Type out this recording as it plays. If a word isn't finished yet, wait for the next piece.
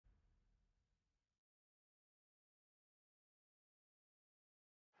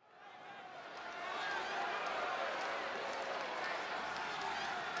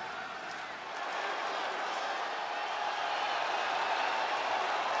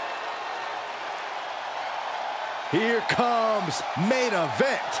Here comes main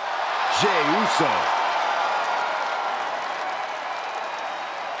event, Jey Uso.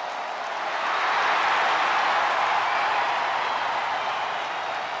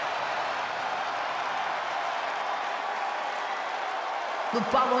 The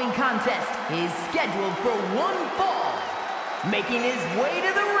following contest is scheduled for one fall. Making his way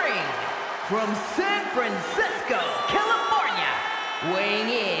to the ring from San Francisco, California, weighing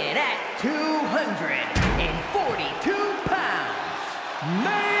in at 242 pounds,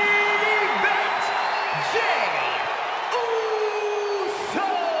 main event, Jey Uso!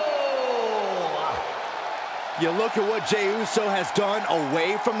 You look at what Jey Uso has done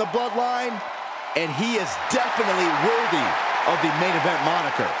away from the bloodline, and he is definitely worthy of the main event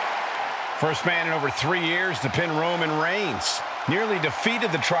moniker. First man in over 3 years to pin Roman Reigns. Nearly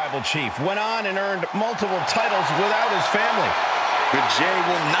defeated the Tribal Chief. Went on and earned multiple titles without his family. But Jey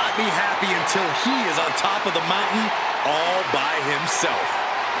will not be happy until he is on top of the mountain all by himself.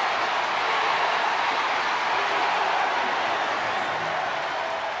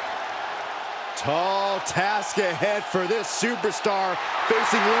 Tall task ahead for this superstar,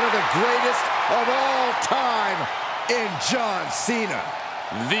 facing one of the greatest of all time in John Cena.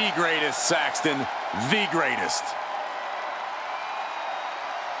 The greatest, Saxton. The greatest.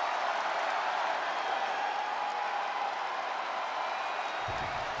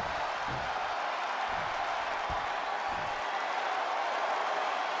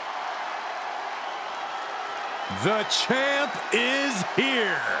 The champ is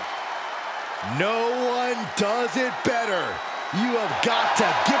here. No one does it better. You have got to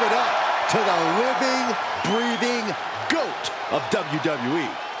give it up to the living, breathing GOAT of WWE.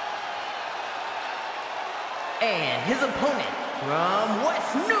 And his opponent from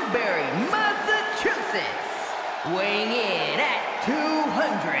West Newbury, Massachusetts, weighing in at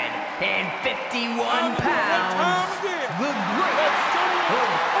 251 pounds, the greatest of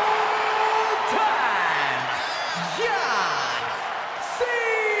all time, John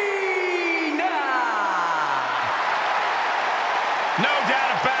Cena! No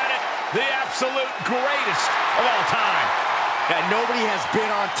doubt about it, the absolute greatest of all time. And nobody has been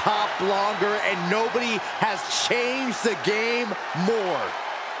on top longer, and nobody has changed the game more.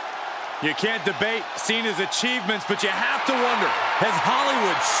 You can't debate Cena's achievements, but you have to wonder, has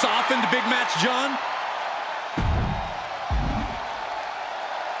Hollywood softened Big Match John?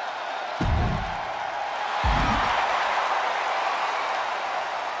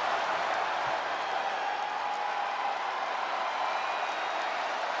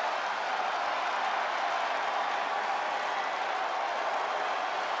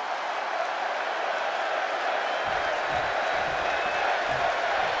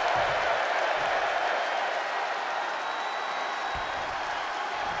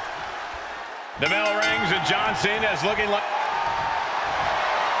 The bell rings and John Cena is looking like...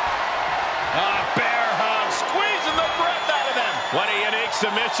 bear hug, squeezing the breath out of them. What a unique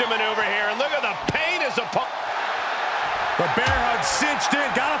submission maneuver here. And look at the pain as a... The bear hug cinched in.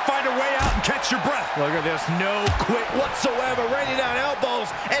 Gotta find a way out and catch your breath. Look at this. No quit whatsoever. Raining down elbows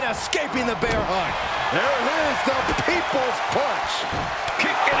and escaping the bear hug. There it is, the people's punch.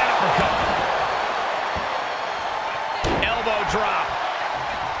 Kick and uppercut. Elbow drop.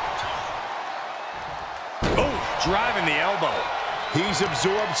 Driving the elbow. He's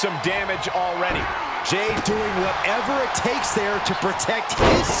absorbed some damage already. Jey doing whatever it takes there to protect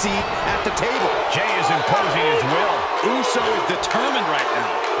his seat at the table. Jey is imposing his will. Uso is determined right now.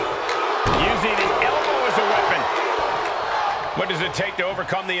 Using the elbow as a weapon. What does it take to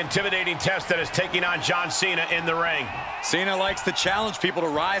overcome the intimidating test that is taking on John Cena in the ring? Cena likes to challenge people to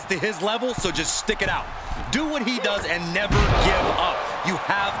rise to his level, so just stick it out. Do what he does and never give up. You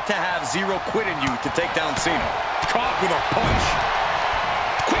have to have zero quit in you to take down Cena. Caught with a punch.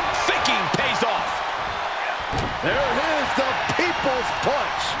 Quick thinking pays off. There it is, the people's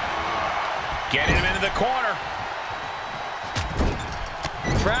punch. Getting him into the corner.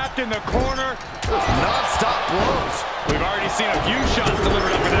 Trapped in the corner. Non-stop blows. We've already seen a few shots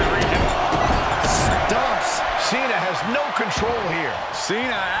delivered up in that region. Stumps. Cena has no control here.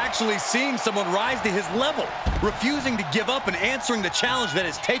 Cena actually seeing someone rise to his level, refusing to give up and answering the challenge that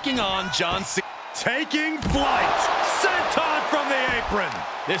is taking on John Cena. Taking flight. Senton from the apron.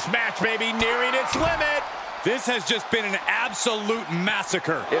 This match may be nearing its limit. This has just been an absolute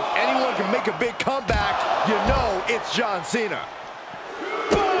massacre. If anyone can make a big comeback, you know it's John Cena.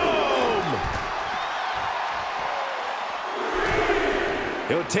 Boom!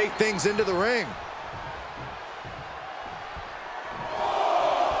 He'll take things into the ring.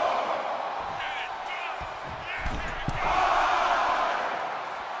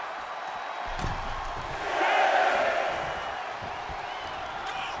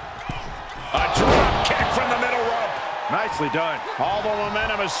 Nicely done. All the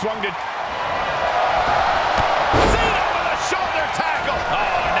momentum has swung to... Cena with a shoulder tackle.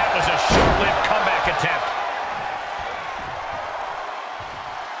 Oh, and that was a short-lived comeback attempt.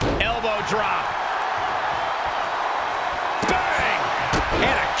 Elbow drop. Bang!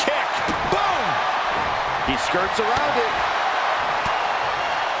 And a kick. Boom! He skirts around it.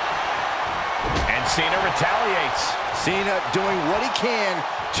 And Cena retaliates. Cena doing what he can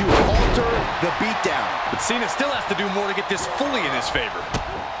to alter the beatdown. But Cena still has to do more to get this fully in his favor.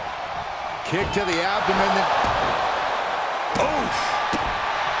 Kick to the abdomen. Oof!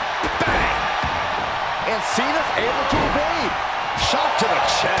 Bang! And Cena's able to evade. Shot to the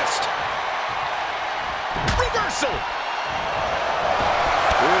chest. Reversal!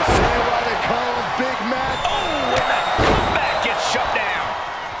 We'll see why they call him Big Mac. Oh, and the comeback gets shut down.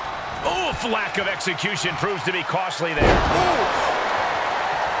 Oof, lack of execution proves to be costly there. Oof.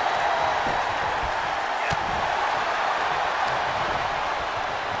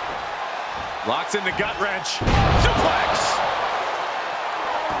 Locks in the gut wrench. Suplex!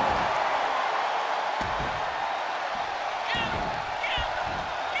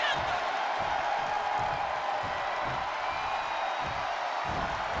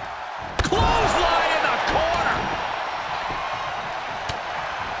 Clothesline in the corner!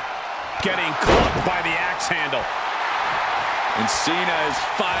 Getting clubbed by the axe handle. And Cena is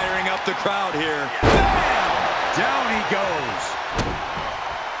firing up the crowd here. Bam! Down he goes.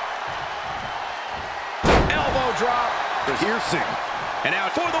 Elbow drop. Piercing. And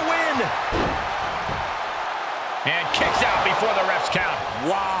out for the win. And kicks out before the refs count.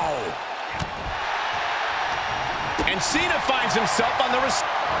 Wow. And Cena finds himself on the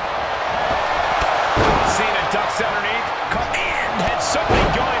Cena ducks underneath. And had something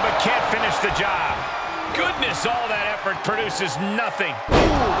going but can't finish the job. Goodness, all that effort produces nothing.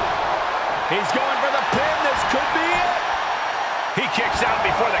 Ooh. He's going for the pin. This could be it. He kicks out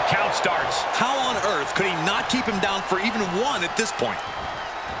before the count starts. How on earth could he not keep him down for even one at this point?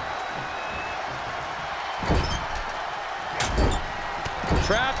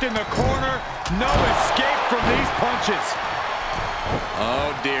 Trapped in the corner. No escape from these punches.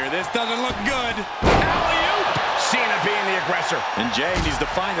 Oh, dear. This doesn't look good. Alley-oop. Cena being the aggressor. And Jey needs to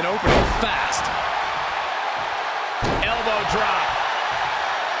find an opening fast. Elbow drop.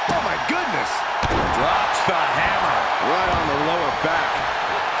 Oh, my goodness. Drops the hammer. Right on the lower back.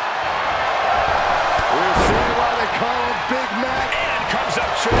 We'll see why they call him Big Mac. And comes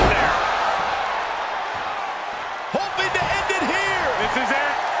up short there. Hoping to end it here. This is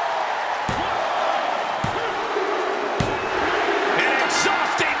it. An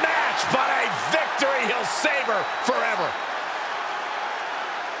exhausting match, but a victory he'll savor forever.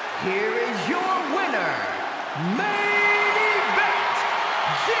 Here is your winner, main event,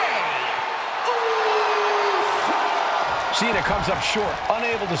 Jey Uso. Cena comes up short,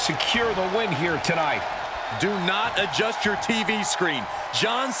 unable to secure the win here tonight. Do not adjust your TV screen.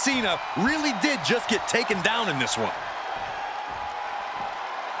 John Cena really did just get taken down in this one.